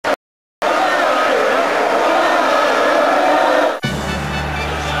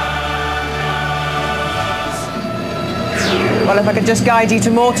Well, if I could just guide you to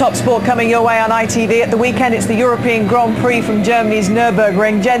more top sport coming your way on ITV. At the weekend, it's the European Grand Prix from Germany's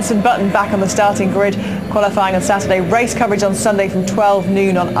Nürburgring. Jenson Button back on the starting grid, qualifying on Saturday. Race coverage on Sunday from 12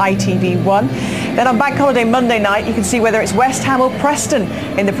 noon on ITV1. Then on Bank Holiday Monday night, you can see whether it's West Ham or Preston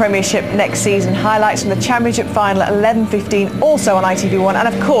in the Premiership next season. Highlights from the Championship final at 11:15, also on ITV1. And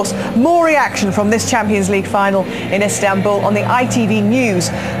of course, more reaction from this Champions League final in Istanbul on the ITV News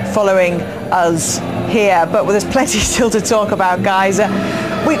following us here. But there's plenty still to talk about, guys.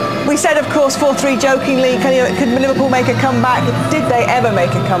 We said, of course, 4-3 jokingly, could Liverpool make a comeback? Did they ever make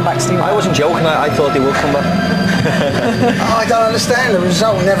a comeback, Steve? I wasn't joking, I thought they would come back. I don't understand, the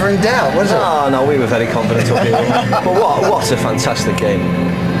result never in doubt, was it? No, we were very confident up here. But what a fantastic game.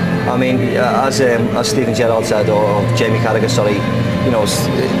 I mean, as Steven Gerrard said, or Jamie Carragher, sorry, you know,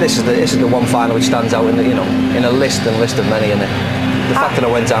 this is the one final which stands out in a list of many, and the fact that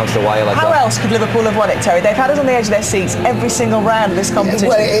I went down to the wire like that. How else could Liverpool have won it, Terry? They've had us on the edge of their seats every single round of this competition.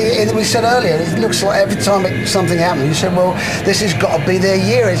 Well, we said earlier, it looks like every time something happened, you said, well, this has got to be their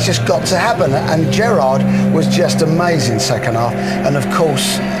year, it's just got to happen. And Gerrard was just amazing second half. And of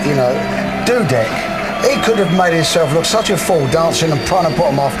course, you know, Dudek, he could have made himself look such a fool dancing and trying to put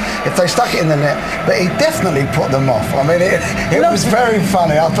them off if they stuck it in the net, but he definitely put them off. I mean, it was very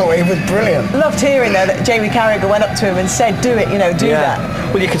funny. I thought he was brilliant. Loved hearing, though, that Jamie Carragher went up to him and said, do it, you know, do that.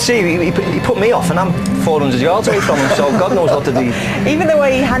 Well, you could see he put me off, and I'm 400 yards away from him, so God knows what to do. Even the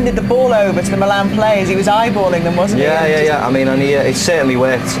way he handed the ball over to the Milan players, he was eyeballing them, wasn't he? Yeah. I mean, and it certainly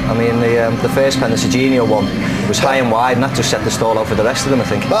worked. I mean, the first pen, the Serginho one, was high and wide, and that just set the stall out for the rest of them, I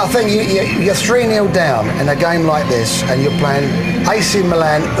think. But I think you're 3-0 down in a game like this, and you're playing AC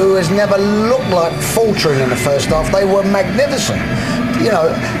Milan, who has never looked like faltering in the first half. They were magnificent. You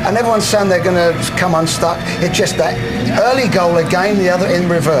know, and everyone's saying they're going to come unstuck. It's just that early goal again, the other in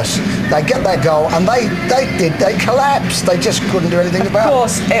reverse. They get that goal, and they collapsed. They just couldn't do anything about it. Of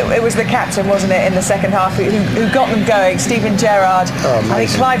course, it was the captain, wasn't it, in the second half, who got them going, Steven Gerrard. I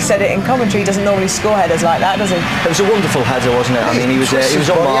think Clive said it in commentary, he doesn't normally score headers like that, does he? It was a wonderful header, wasn't it? I mean, he was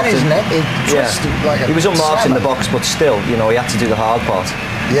unmarked. He was unmarked in the box, but still, you know, he had to do the hard part.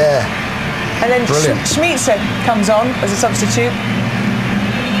 Yeah. And then Schmeitzer comes on as a substitute.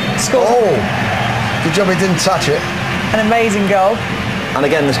 Scored. Oh, good job he didn't touch it. An amazing goal. And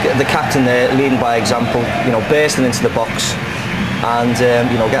again, the captain there, leading by example, you know, bursting into the box and,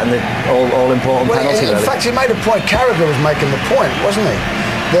 you know, getting the all-important penalty. In fact, he made a point, Carragher was making the point, wasn't he?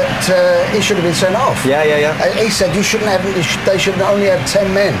 That he should have been sent off. Yeah. He said they should only have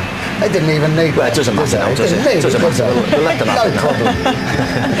 10 men. They didn't even need. Well, it doesn't matter now, does it? It doesn't matter. We'll let them have it. No problem.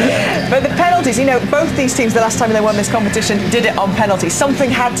 But the penalties, you know, both these teams, the last time they won this competition, did it on penalties. Something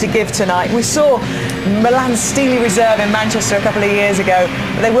had to give tonight. We saw Milan's steely reserve in Manchester a couple of years ago,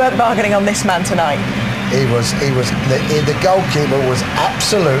 but they weren't bargaining on this man tonight. The goalkeeper was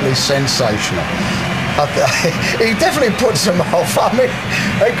absolutely sensational. He definitely puts them off. I mean,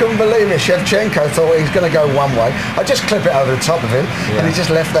 they couldn't believe it. Shevchenko thought he was going to go one way. I just clip it over the top of him, and he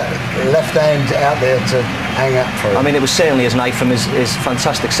just left that left hand out there to hang up for him. I mean, it was certainly his knife from his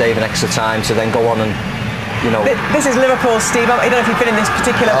fantastic save in extra time to then go on and, you know. This is Liverpool, Steve. I don't know if you've been in this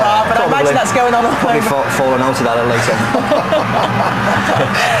particular part, but I imagine that's going on all over. Fallen out of that later.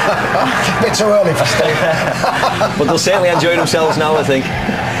 A bit too early for Steve. But they'll certainly enjoy themselves now, I think.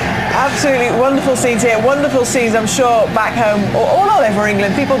 Absolutely wonderful scenes here, wonderful scenes, I'm sure, back home, all over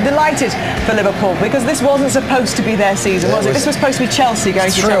England. People delighted for Liverpool, because this wasn't supposed to be their season, was it? This was supposed to be Chelsea going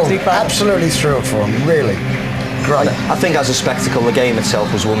to Champions League final. Absolutely thrilled for them, really. Great. I think as a spectacle, the game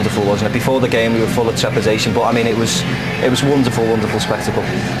itself was wonderful, wasn't it? Before the game, we were full of trepidation, but I mean, it was wonderful spectacle.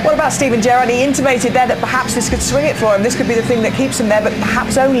 What about Steven Gerrard? He intimated there that perhaps this could swing it for him. This could be the thing that keeps him there, but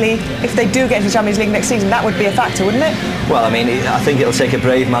perhaps only if they do get into the Champions League next season. That would be a factor, wouldn't it? Well, I mean, I think it'll take a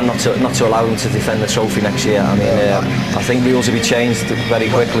brave man not to allow him to defend the trophy next year. I mean, I think rules will be changed very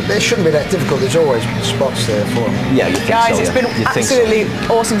quickly. It shouldn't be that difficult. There's always spots there for him. Yeah, you think guys, so, it's been absolutely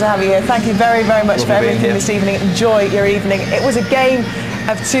awesome to have you here. Thank you very, very much for everything this evening. Enjoy your evening. It was a game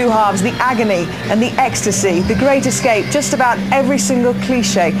of two halves, the agony and the ecstasy, the great escape. Just about every single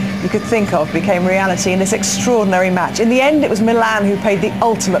cliche you could think of became reality in this extraordinary match. In the end, it was Milan who paid the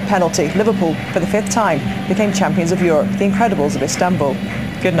ultimate penalty. Liverpool, for the 5th time, became champions of Europe. The Incredibles of Istanbul.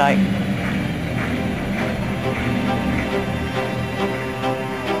 Good night.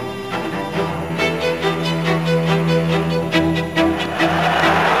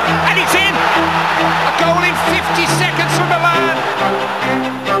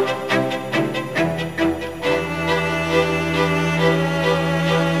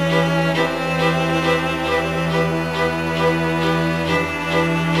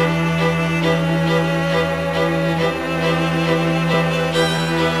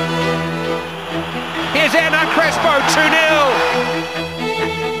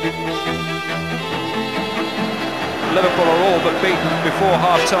 Liverpool are all but beaten before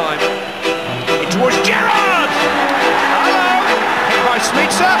half-time. It was Gerrard! Hello! Hit by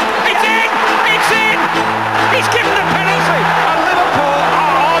Smitsa. It's in! It's in! He's given the penalty! And Liverpool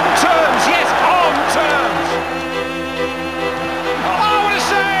are on terms! Yes, on terms! Oh, what a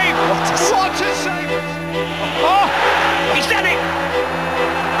save! What a save! Oh, he's done it!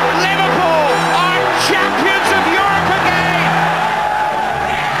 Liverpool are champions of Europe again!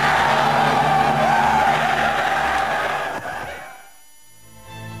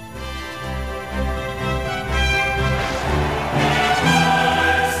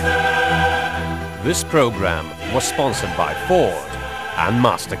 This programme was sponsored by Ford and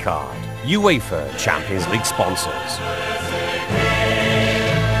MasterCard, UEFA Champions League sponsors.